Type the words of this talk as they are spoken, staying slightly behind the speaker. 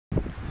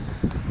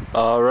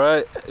All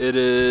right, it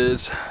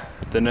is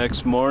the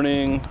next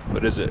morning.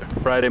 What is it?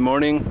 Friday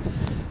morning.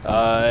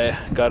 I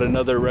got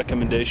another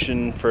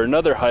recommendation for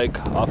another hike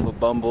off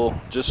of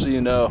Bumble. Just so you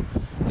know,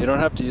 you don't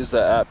have to use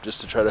that app just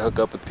to try to hook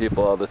up with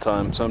people all the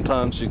time.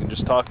 Sometimes you can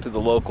just talk to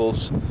the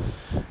locals,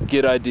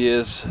 get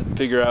ideas,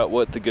 figure out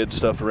what the good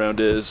stuff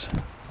around is.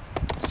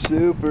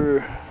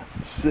 Super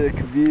sick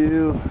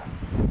view.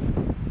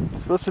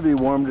 It's supposed to be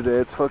warm today.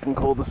 It's fucking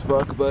cold as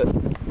fuck, but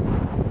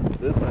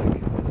this hike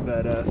is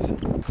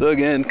badass. So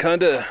again,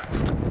 kind of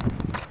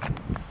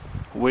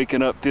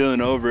waking up feeling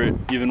over it,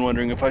 even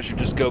wondering if I should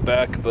just go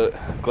back, but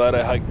glad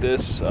I hiked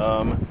this.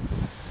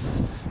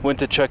 Went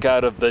to check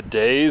out of the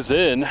Days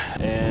Inn,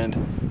 and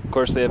of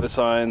course they have a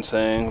sign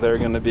saying they're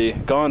gonna be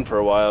gone for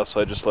a while, so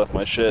I just left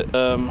my shit.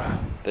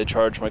 They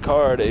charged my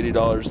card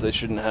 $80 they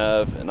shouldn't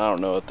have, and I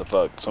don't know what the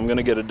fuck. So I'm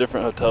gonna get a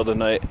different hotel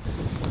tonight.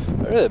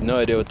 I really have no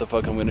idea what the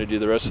fuck I'm gonna do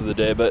the rest of the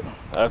day, but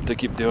I have to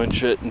keep doing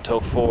shit until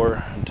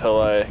 4, until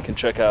I can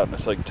check out, and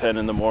it's like 10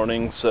 in the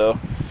morning, so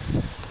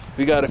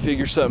we gotta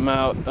figure something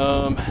out.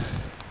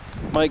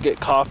 Might get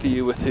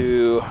coffee with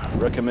who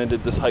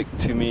recommended this hike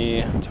to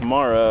me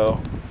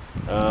tomorrow.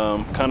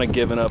 Kind of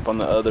giving up on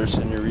the other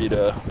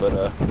senorita,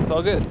 but it's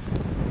all good.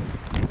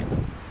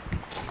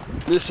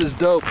 This is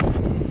dope.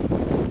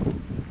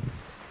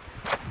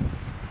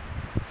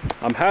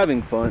 I'm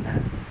having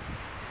fun.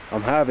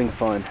 I'm having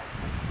fun.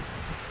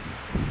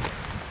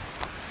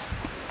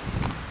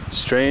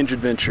 Strange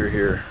adventure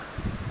here.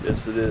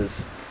 Yes, it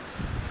is.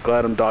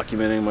 Glad I'm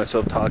documenting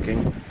myself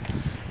talking.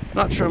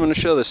 Not sure I'm going to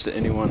show this to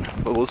anyone,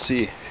 but we'll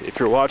see. If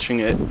you're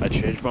watching it, I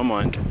changed my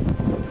mind.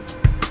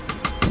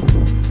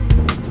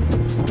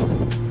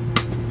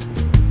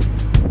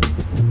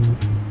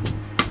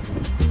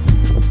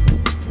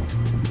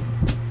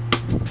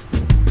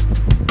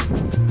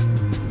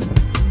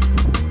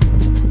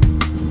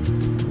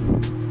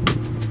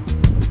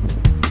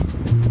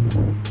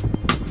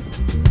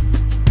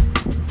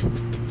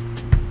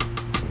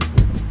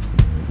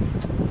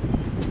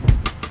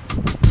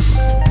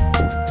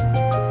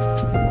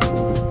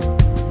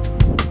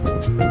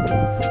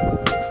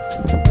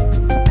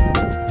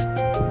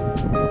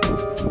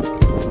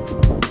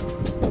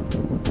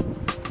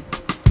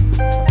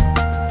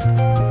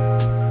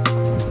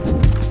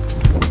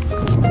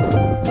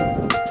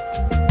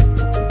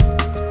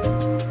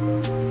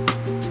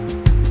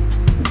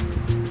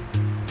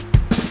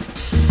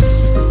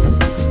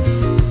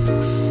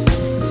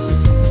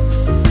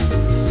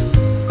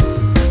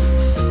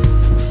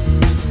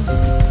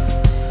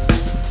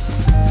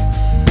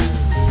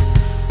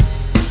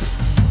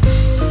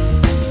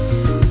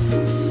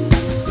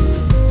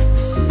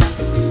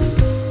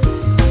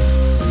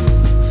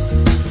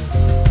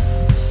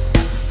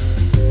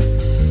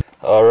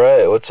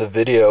 Alright, what's a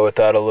video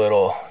without a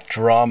little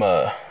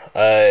drama?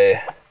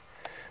 I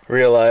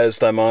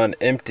realized I'm on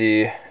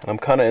empty, and I'm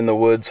kind of in the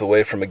woods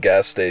away from a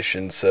gas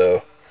station,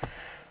 so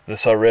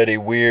this already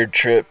weird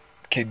trip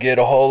could get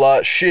a whole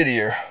lot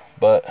shittier,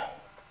 but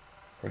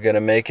we're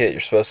gonna make it.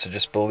 You're supposed to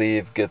just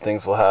believe good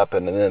things will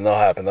happen, and then they'll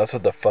happen. That's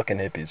what the fucking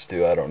hippies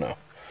do, I don't know.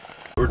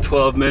 We're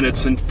 12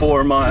 minutes and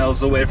 4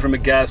 miles away from a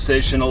gas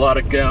station, a lot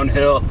of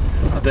downhill.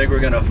 I think we're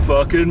gonna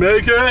fucking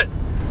make it!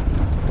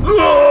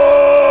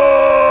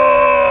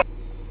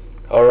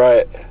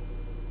 Alright,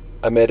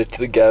 I made it to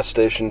the gas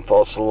station,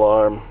 false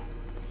alarm.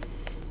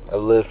 I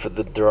live for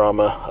the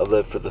drama, I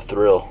live for the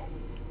thrill.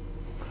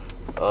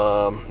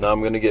 Now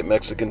I'm gonna get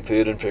Mexican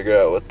food and figure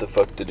out what the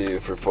fuck to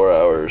do for 4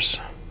 hours.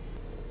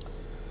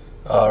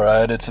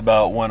 Alright, it's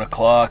about 1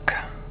 o'clock.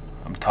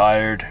 I'm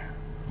tired,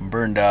 I'm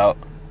burned out.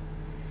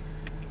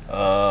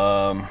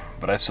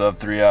 But I still have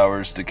 3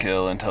 hours to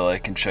kill until I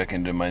can check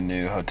into my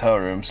new hotel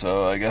room,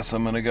 so I guess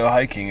I'm gonna go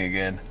hiking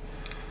again.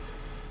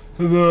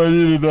 And then I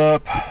need a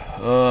nap.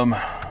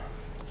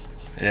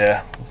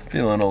 Yeah,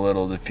 feeling a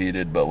little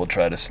defeated, but we'll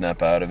try to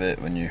snap out of it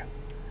when you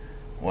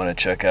want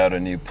to check out a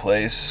new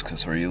place,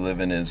 because where you live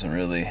in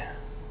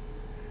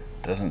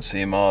doesn't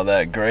seem all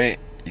that great.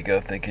 You go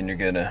thinking you're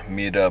gonna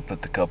meet up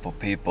with a couple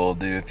people,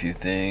 do a few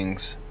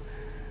things,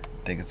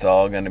 think it's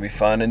all gonna be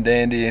fun and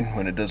dandy, and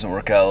when it doesn't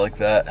work out like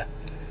that,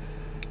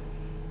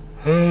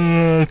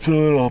 it's a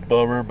little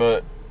bummer,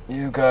 but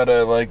you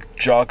gotta, like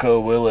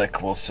Jocko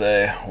Willink will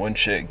say, when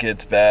shit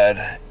gets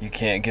bad, you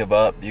can't give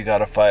up, you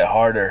gotta fight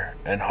harder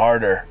and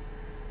harder.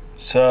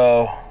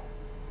 So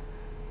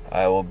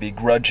I will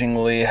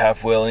begrudgingly,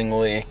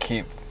 half-willingly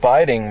keep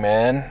fighting,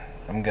 man.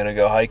 I'm gonna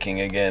go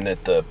hiking again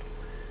at the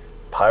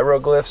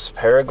pyroglyphs,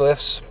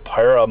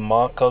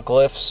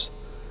 pyromachoglyphs,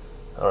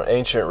 our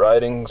ancient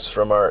writings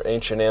from our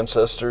ancient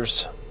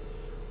ancestors.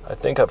 I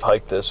think I've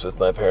hiked this with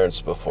my parents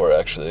before,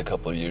 actually, a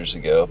couple of years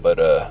ago, but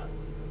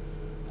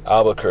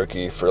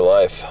Albuquerque for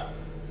life.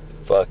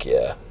 Fuck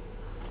yeah.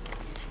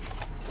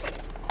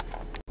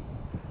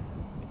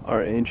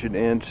 Our ancient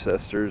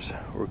ancestors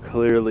were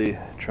clearly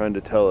trying to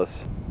tell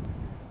us,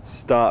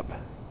 stop,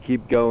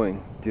 keep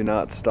going, do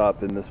not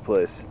stop in this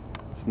place.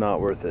 It's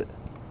not worth it.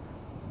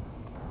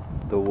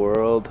 The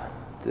world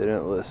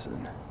didn't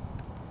listen.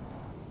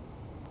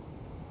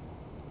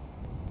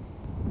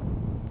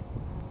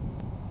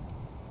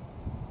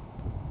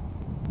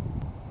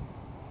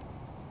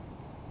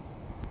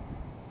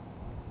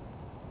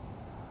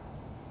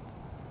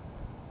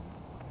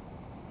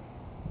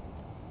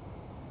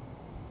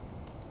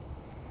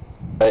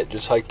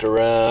 just hiked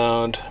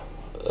around.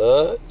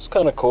 It's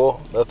kind of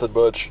cool. Nothing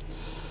much.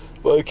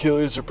 My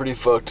Achilles are pretty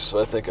fucked, so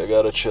I think I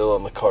gotta chill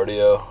on the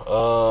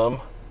cardio.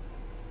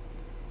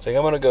 I think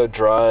I'm gonna go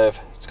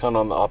drive. It's kind of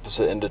on the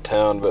opposite end of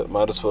town, but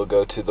might as well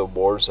go to the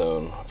war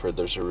zone. I've heard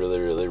there's a really,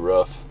 really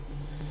rough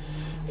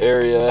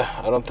area.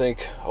 I don't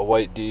think a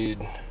white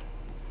dude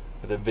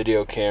with a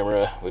video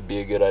camera would be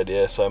a good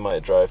idea, so I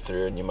might drive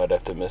through and you might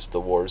have to miss the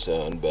war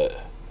zone,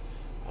 but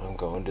I'm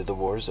going to the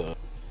war zone.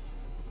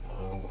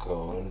 I'm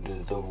going to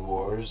the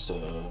war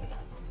zone.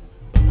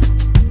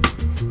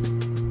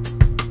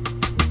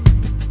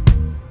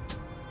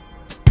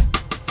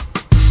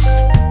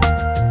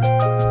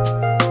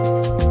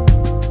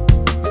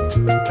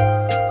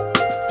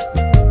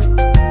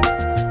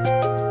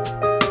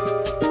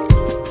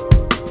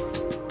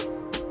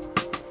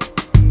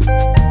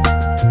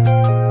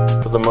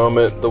 For the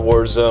moment, the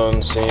war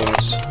zone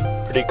seems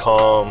pretty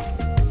calm.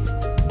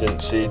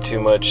 Didn't see too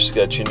much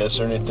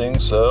sketchiness or anything,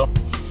 so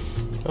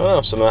I don't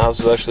know, some of the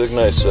houses actually look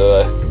nice,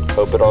 so I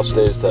hope it all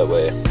stays that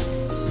way.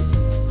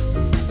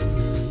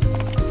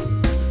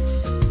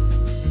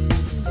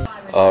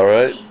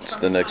 Alright, it's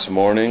the next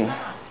morning.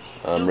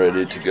 I'm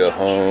ready to go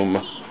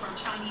home.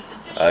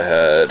 I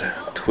had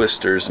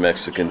Twister's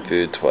Mexican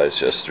food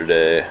twice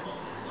yesterday.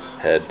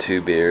 Had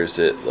 2 beers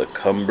at La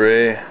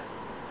Cumbre.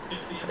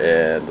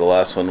 And the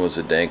last one was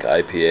a dank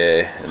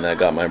IPA, and that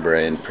got my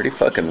brain pretty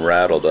fucking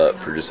rattled up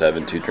for just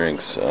having 2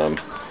 drinks.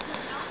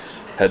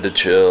 Had to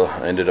chill.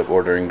 I ended up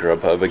ordering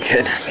Grubhub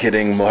again,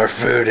 getting more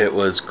food. It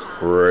was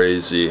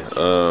crazy.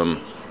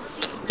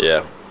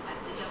 Yeah.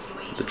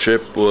 The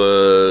trip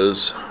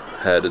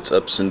had its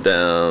ups and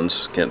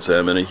downs. Can't say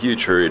I'm in a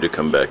huge hurry to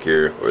come back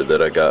here or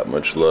that I got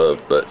much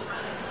love, but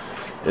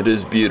it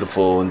is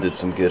beautiful and did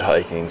some good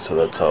hiking, so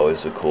that's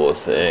always a cool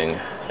thing.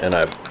 And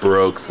I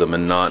broke the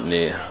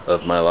monotony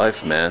of my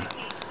life, man.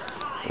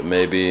 But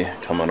maybe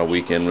come on a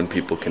weekend when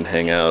people can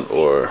hang out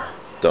or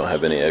don't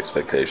have any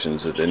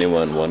expectations of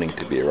anyone wanting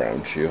to be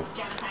around you.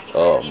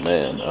 Oh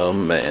man, oh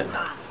man.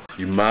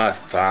 You might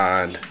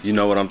find, you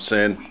know what I'm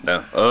saying?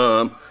 Now,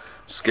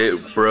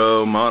 Skate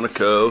Bro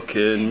Monaco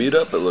can meet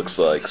up, it looks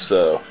like.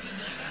 So,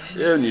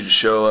 yeah, when you just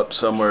show up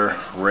somewhere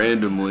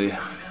randomly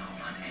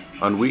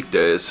on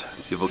weekdays,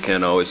 people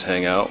can't always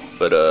hang out,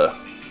 but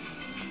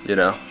you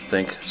know,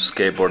 think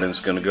skateboarding's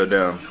gonna go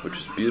down, which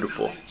is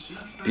beautiful.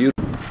 Beautiful.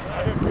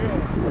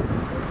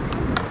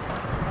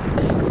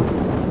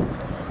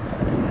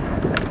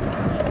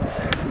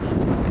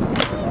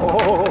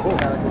 Oh.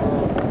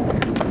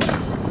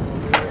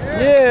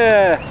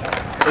 Yeah,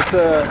 it's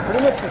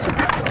pretty much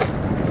the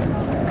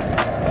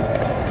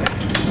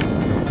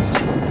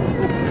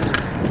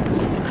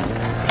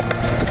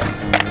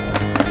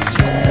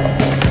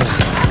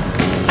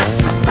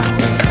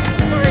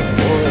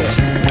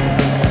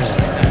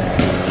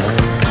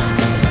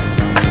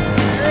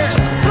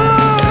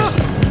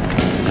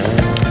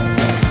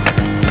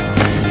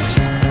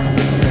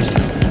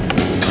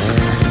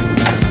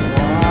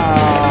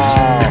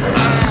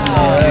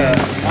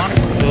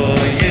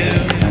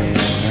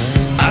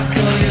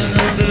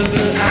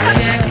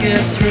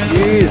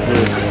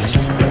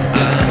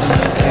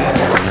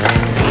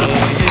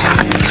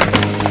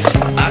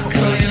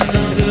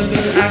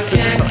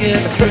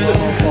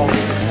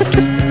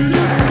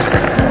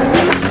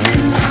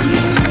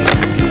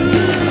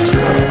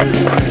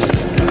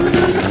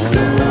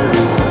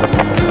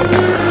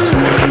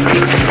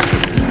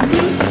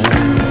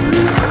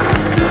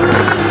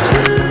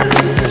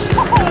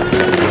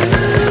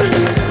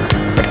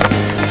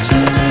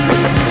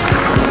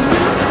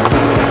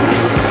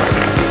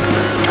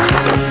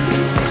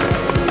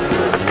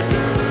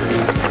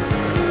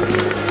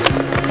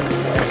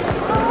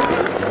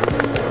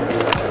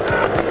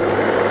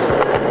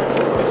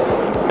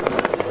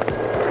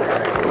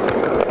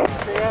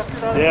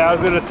Yeah, I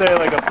was gonna say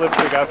like a flip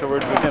trick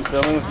afterwards. We can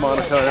film with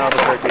Monaco and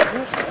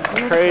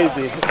Albuquerque.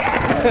 Crazy.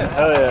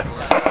 Hell yeah.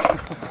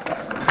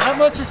 Not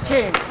much has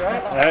changed,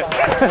 right? Right.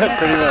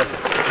 Pretty much.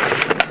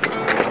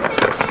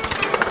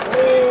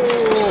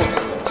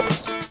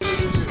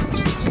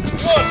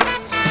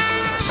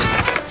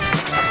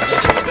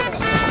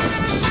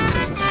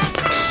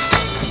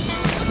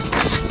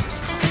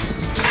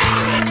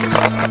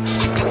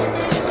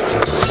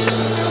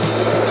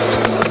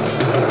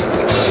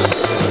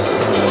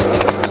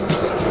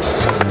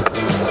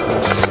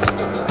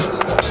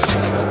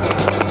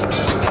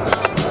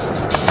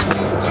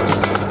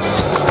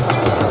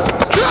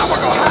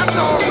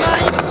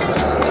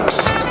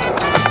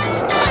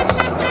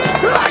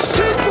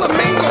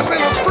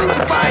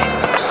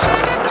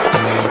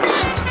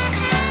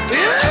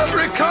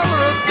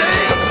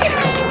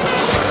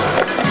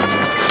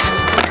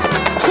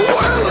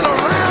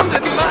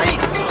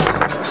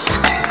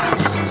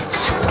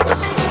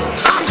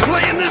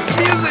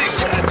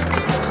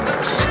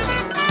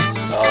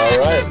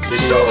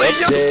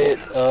 Update,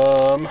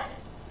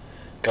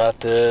 got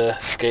to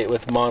skate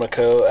with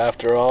Monaco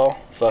after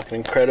all. Fucking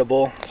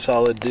incredible,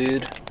 solid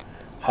dude.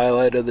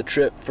 Highlight of the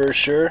trip for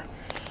sure.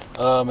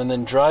 And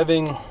then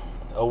driving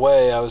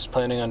away, I was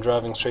planning on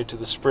driving straight to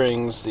the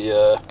springs.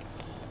 The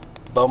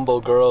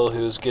bumble girl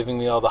who's giving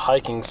me all the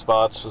hiking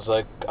spots was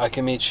like, I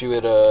can meet you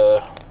at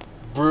a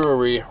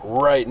brewery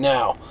right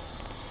now.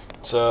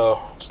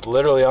 So it's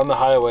literally on the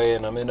highway,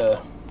 and I'm in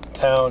a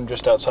town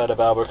just outside of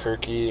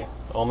Albuquerque.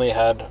 Only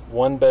had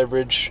one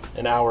beverage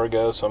an hour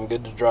ago, so I'm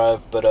good to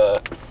drive. But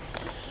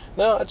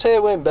no, I'd say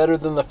it went better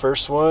than the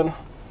first one.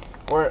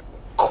 Weren't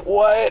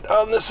quite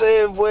on the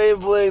same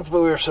wavelength,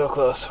 but we were so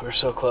close. We were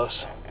so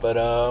close. But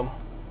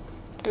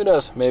who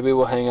knows? Maybe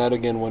we'll hang out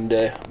again one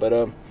day. But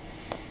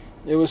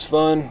it was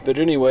fun. But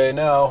anyway,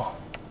 now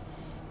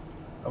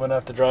I'm gonna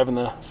have to drive in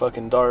the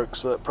fucking dark,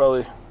 so that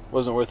probably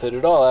wasn't worth it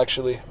at all,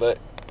 actually. But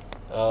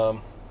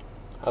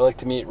I like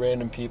to meet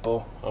random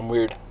people. I'm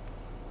weird.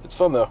 It's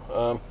fun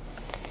though.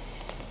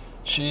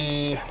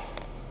 She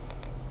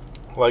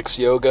likes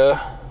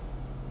yoga,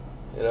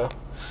 you know.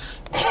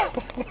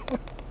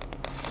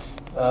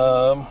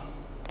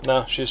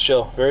 No, she's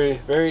chill. Very,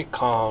 very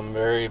calm,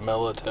 very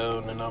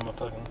melatonin, and I'm a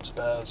fucking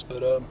spaz.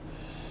 But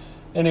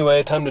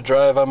anyway, time to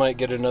drive. I might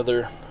get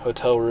another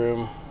hotel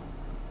room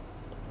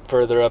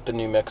further up in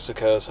New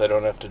Mexico, so I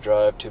don't have to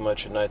drive too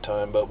much at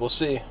nighttime. But we'll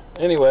see.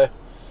 Anyway,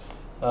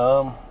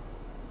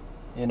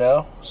 you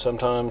know,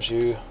 sometimes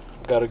you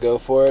gotta go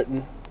for it,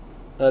 and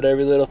not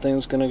every little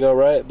thing's gonna go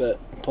right, but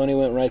plenty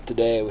went right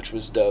today, which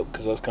was dope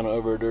because I was kind of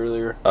over it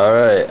earlier.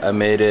 Alright, I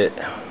made it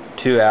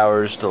 2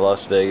 hours to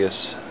Las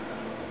Vegas,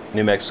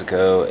 New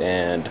Mexico,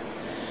 and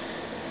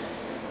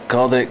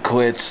called it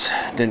quits.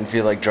 Didn't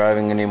feel like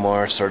driving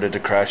anymore, started to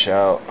crash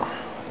out.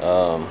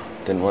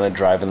 Didn't want to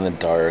drive in the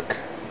dark.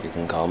 You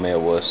can call me a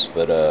wuss,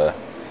 but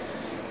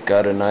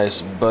got a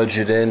nice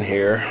budget in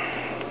here.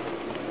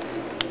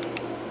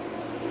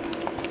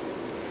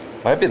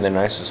 Might be the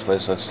nicest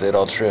place I've stayed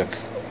all trip.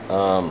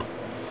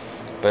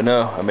 But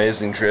no,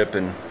 amazing trip.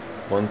 And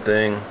one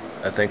thing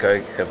I think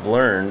I have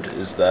learned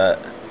is that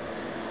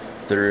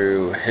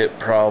through hip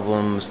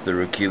problems,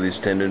 through Achilles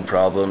tendon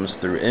problems,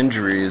 through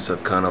injuries,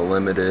 I've kind of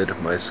limited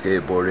my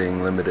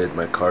skateboarding, limited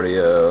my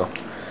cardio,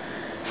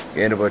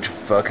 gained a bunch of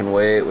fucking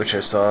weight, which I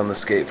saw in the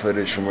skate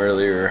footage from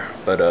earlier.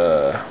 But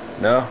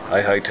no,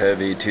 I hiked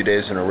heavy 2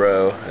 days in a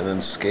row and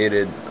then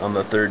skated on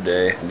the third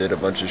day and did a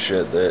bunch of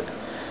shit that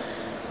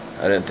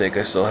I didn't think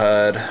I still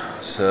had.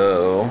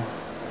 So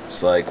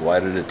it's like, why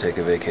did it take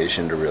a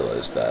vacation to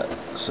realize that?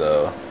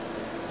 So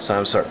it's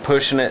time to start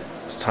pushing it.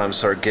 It's time to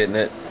start getting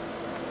it.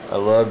 I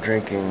love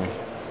drinking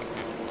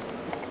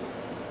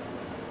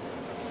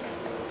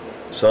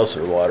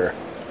seltzer water.